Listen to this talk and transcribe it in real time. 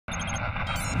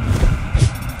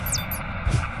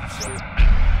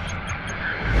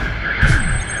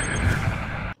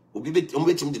bit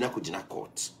him dina kujina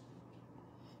court.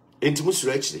 Enti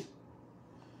musuro actually.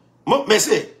 Me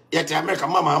say yet America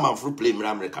Mahama fruit play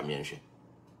America mienhwe.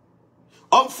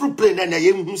 On fruit play na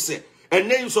yem hu say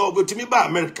and then you so go to me ba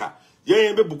America.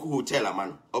 Ye be buku hotel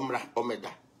man omra omeda.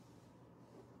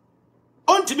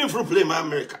 On to me fruit play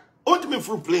America. On to me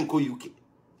fruit play ko UK.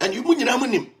 And you munyina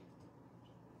munim.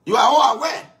 You are all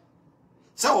aware.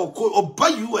 So oba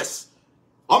US.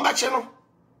 On back channel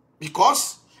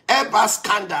because Airbus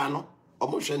scandal no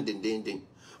omotion ding.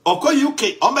 Oko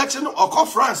UK on back channel oko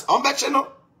France on back channel.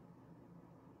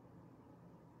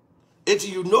 It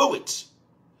you know it.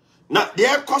 Now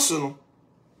their cousin,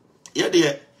 yeah,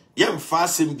 I'm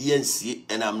fasting BNC,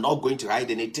 and I'm not going to hide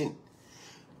anything.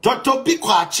 Toto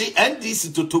Bikwachi and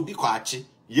this Toto Bikwachi,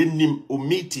 yenim u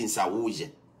meetings are woje.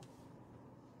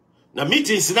 Na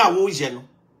meetings na woje no.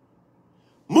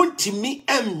 Muntimi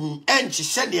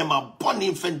enchisheni ma born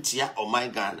infantia o my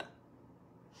Ghana.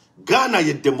 Ghana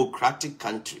ye democratic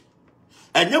country.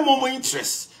 And mo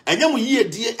interest. And you hear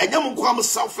dear, and you come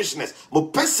selfishness. Mo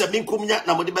pesa minkumya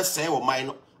na mo de best say o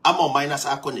mine. I'm on minus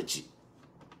akonichi.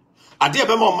 I dare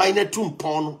be more minor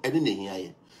tumpon and in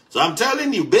here. So I'm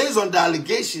telling you, based on the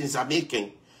allegations I'm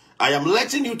making, I am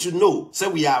letting you to know, so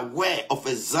we are aware of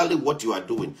exactly what you are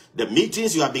doing, the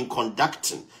meetings you have been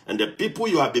conducting, and the people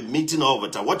you have been meeting over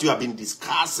time, what you have been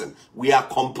discussing. We are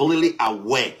completely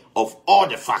aware of all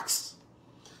the facts.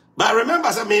 But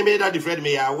remember, some may that different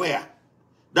me are aware.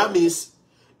 That means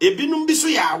if binum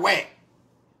bisu ya aware,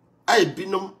 I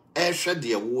binum esha de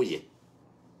woye.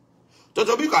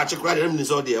 Toto bi kwa chekwa dem ni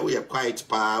so de we quiet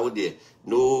pa we de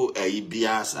no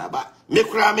biasa ba me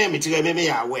kura me tire me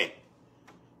ya aware.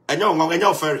 Enyo ngong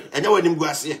enyo ferry enyo wanim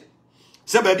guase.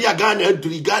 Se ba bia Ghana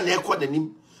aduri Ghana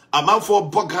ekodanim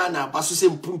amanfo bo Ghana baso se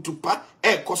mpuntu pa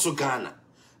ekoso Ghana.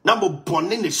 Na mo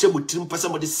bonne ne hyemutirim pese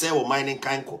mo de se wo mining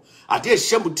kanko. Ade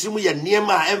hyemutirim ye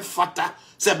niema a emfata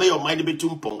se be your mind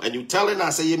betumpon and you telling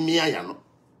us say ye mia ya no.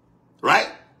 Right?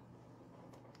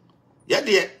 Yeah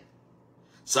dear.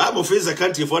 Sa mo face the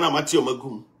country for na matio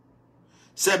magum.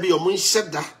 Se be your mun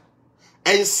sheda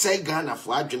en say Ghana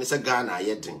for adwene se Ghana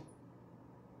yeden.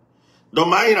 Do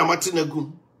mine na matina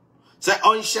gum. Say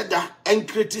on sheda en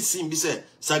criticism bi se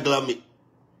saglami.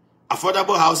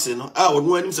 Affordable housing, no. No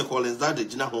one se Collins that the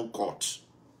Gina home court.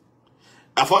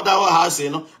 Affordable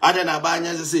housing, no. I don't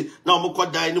know. Say now mo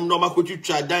kɔ dining, no ma kɔ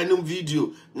twa dining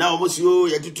video. Now mo si o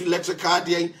yɛ tutu electrical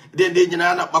then they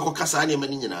nyina na makɔ kasa ne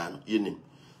mani nyina no. Yenim.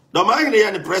 No man here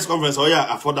in the press conference. Oh yeah,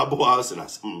 affordable housing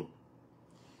as.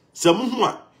 So mo ho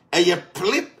a ɛyɛ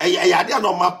plip ɛyɛ ade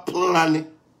no ma plan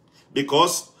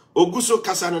because oguso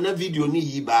kasa no na video ni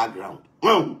yi background.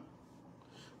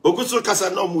 Oguso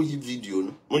kasa no mu video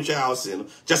no munche house no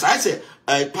just I say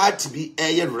a party be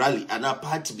a rally and a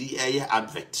party be a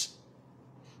advert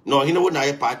no you know what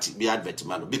na party be advert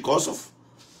man because of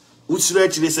usire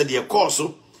actually said the course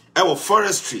so our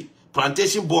forestry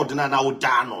plantation board na wo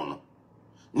down no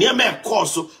near me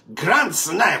course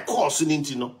grants na course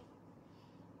ninti no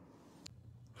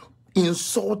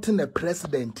insulting the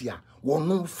president here will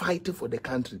not fight for the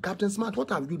country. Captain Smart,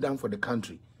 what have you done for the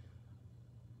country?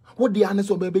 What the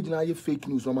honest baby fake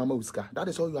news from Mahama? That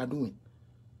is all you are doing.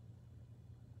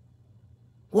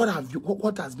 What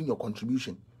has been your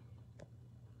contribution?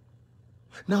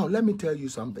 Now let me tell you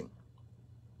something.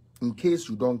 In case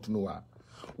you don't know,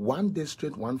 one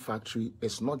district, one factory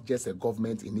is not just a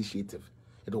government initiative.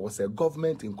 It was a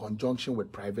government in conjunction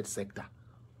with private sector.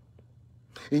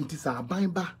 In Tisa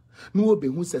Baimba, no be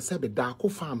who says Dako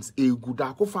farms, a good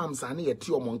Dako farms, and a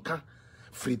Tiomonka,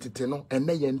 free titeno, and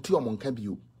a Tiomonka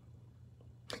view.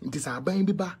 It is our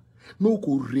Baimba, no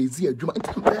could raise a Juma.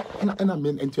 And I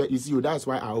mean, is you. That's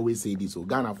why I always say this. So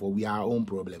Ghana for we are our own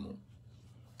problem.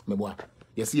 Meboa,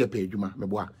 you see a page, Juma,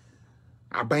 Meboa.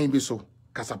 A Baimbi so,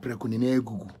 Casapreco in a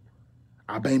Gugu.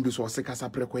 A Baimbi so,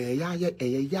 Casapreco,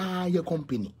 a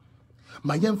company.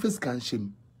 My young first can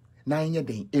shame 9 year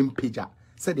day in Pija.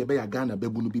 Said the Bay Ghana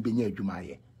Bebu be near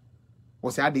Jumaye.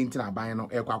 Was I didn't buy no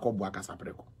Equaco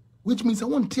Boacasapreco. Which means I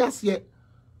won't tears yet.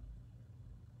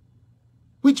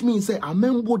 Which means say a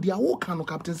member they are all kind of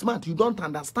Captain Smart. You don't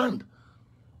understand.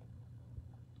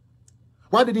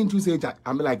 Why didn't you say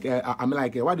I'm like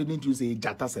why didn't you say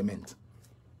Jata Cement?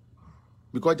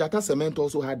 Because Jata Cement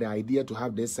also had the idea to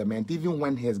have this cement even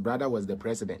when his brother was the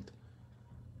president.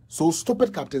 So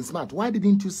stupid Captain Smart, why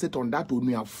didn't you sit on that on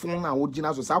your phone and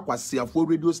ujina so sa for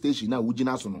radio station na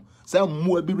ujina so no? Say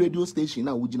Moabi radio station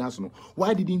na ujina so no.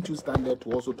 Why didn't you stand there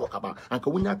to also talk about anka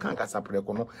wunya kan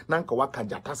kasapreko no na anka waka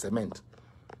Jata Cement?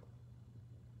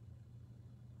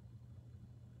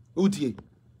 Utie,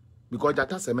 because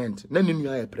Jata Cement, then you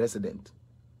are a president.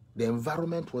 The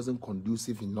environment wasn't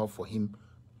conducive enough for him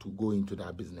to go into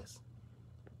that business.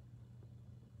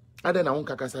 Ade na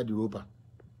wonka kasa di ropa.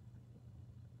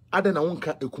 Ade na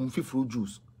wonka ekumfi fruit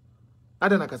juice.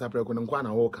 Ade na kasa preko ne nkwa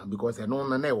na woka because eno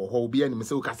na e wo ho obi ani me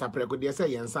se kasa preko de se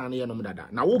yensa na ye nom dada.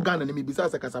 Na wo Ghana ne me bisa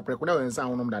se kasa preko na yensa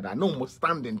nom dada. No mo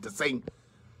standing to saying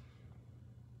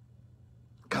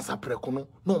kasa preko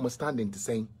no mo standing to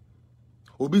saying.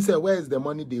 Obi say where is the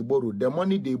money they borrowed? The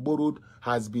money they borrowed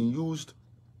has been used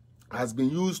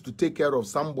to take care of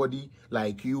somebody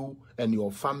like you and your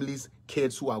family's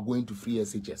kids who are going to free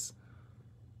SHS.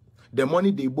 The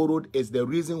money they borrowed is the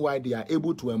reason why they are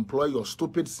able to employ your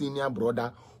stupid senior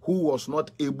brother who was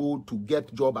not able to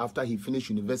get job after he finished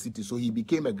university, so he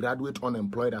became a graduate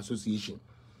unemployed association.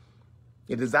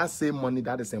 It is that same money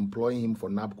that is employing him for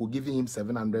NABCO, giving him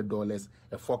 $700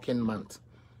 a fucking month.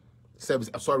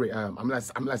 Sorry, I'm like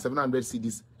 700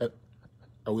 cedis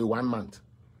away 1 month.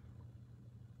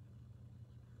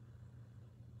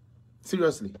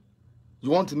 Seriously, you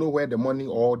want to know where the money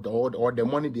or the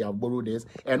money they have borrowed is?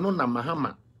 And no na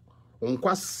Mahama,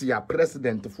 unkwasia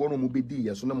president for no mubidi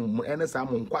yes no NSA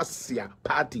unkwasia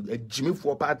party a Jimmy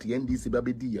for party NDC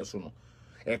babidi yes no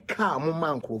a car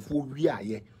mama nkrofo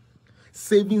wiaye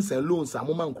savings and loans a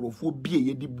mama nkrofo bie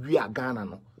ye di bia Ghana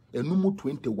no enumu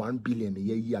 21 billion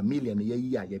ye million ye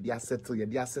ye dia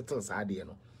settle sa de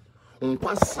no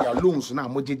unkwasia loans na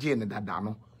mojeje ne dada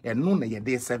no eno na ye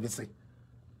de service.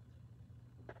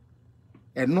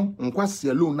 And no, unquasi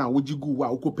alone now, would you go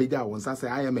out, Copedia, once I say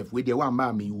IMF with the one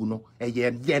mammy, you know, a ye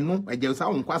no, a just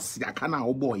unquasi a cana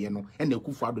or boy, you know, and the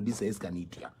coup for this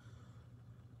escanitia.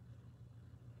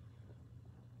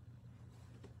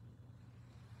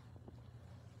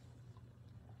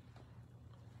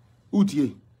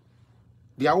 Utie,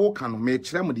 the awo can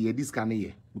make remedy this can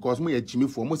ye, because me a Jimmy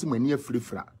for most many free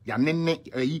fra, ya nene,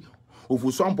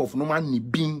 of some of no man ni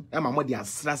being, and my mother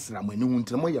stressra when you want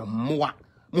to know more.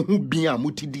 Muhu biya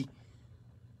mutidi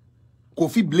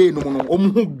Kofi Blay no no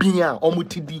omuhu biya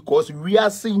omutidi cause we are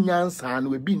seeing nyansa and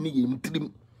we be ni mtrim.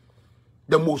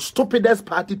 The most stupidest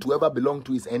party to ever belong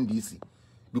to is NDC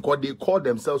because they call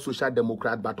themselves Social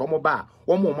Democrat but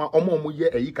omo ye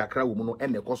Ay3ka wo no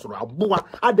ene kosoro aboa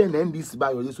aden NDC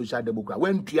ba yo Social Democrat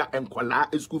when tua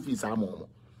enkola school fees amomo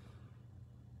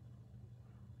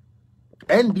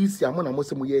NDC amona mo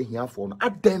se mo ye hiafo no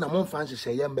aden na mo fan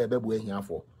hye ye mbebe bo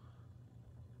hiafo.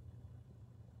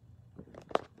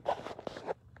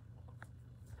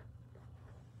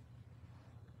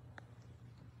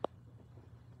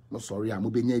 No sorry, I'm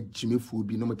obeying Jimmy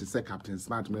Fubi no to say Captain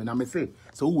Smart. And I may say,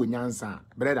 so who nyansa,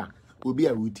 brother, will be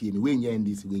a routine when you're in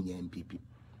this way, MPP.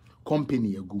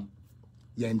 Company a go,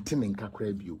 you're in tin and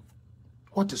crab you.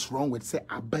 What is wrong with say,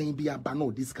 I buy be a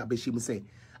bano, this cabashim say,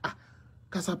 ah,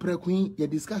 Casapre Queen, your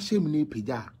discussion ni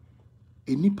pija.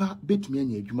 A nipa bet me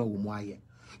and your juma wumwaye.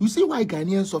 You see why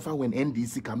Ghanaians suffer when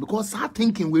NDC come? Because I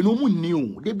thinking we no more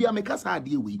new. They be a make us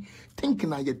idea we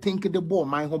thinking I think the ball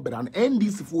my home but an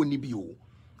NDC for nibio.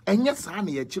 And yes,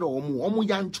 honey, a chiro omu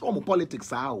yan chomo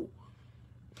politics how.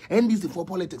 And this for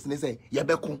politics, and they say,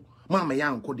 Yabeko, Mamma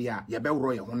Yan Kodia, Yabel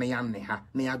Roya, when yan neha,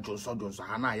 near Josos,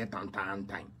 Hana yet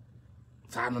time.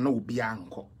 Sana no be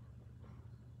uncle.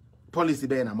 Policy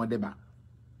bena modeba.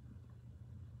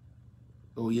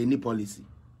 Oh, ye ni policy.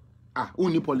 Ah,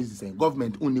 only policy saying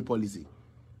government only policy.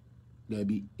 There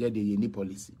be ye ni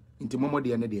policy. Into Momo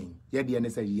de Anadian, ye the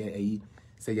NSA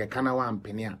say ye cana one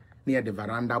penia near the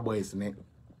veranda boys ne.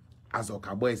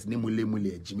 Azoka boys ni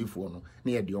mule Jimmy Fono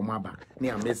near the Omaba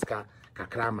near Meska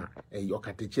Kakrama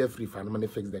Yokate free fan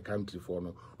fix the country for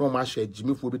no mash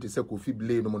Jimmy Fobi to say Kofi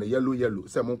Blay no mon yellow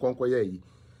some conquer ye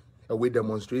away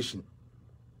demonstration.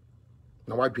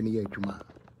 Now what you need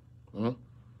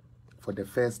for the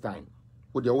first time.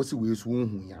 What you also ways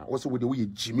also with the way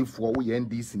Jimmy for we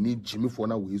NDC need Jimmy for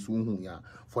now ways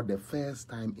for the first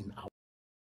time in our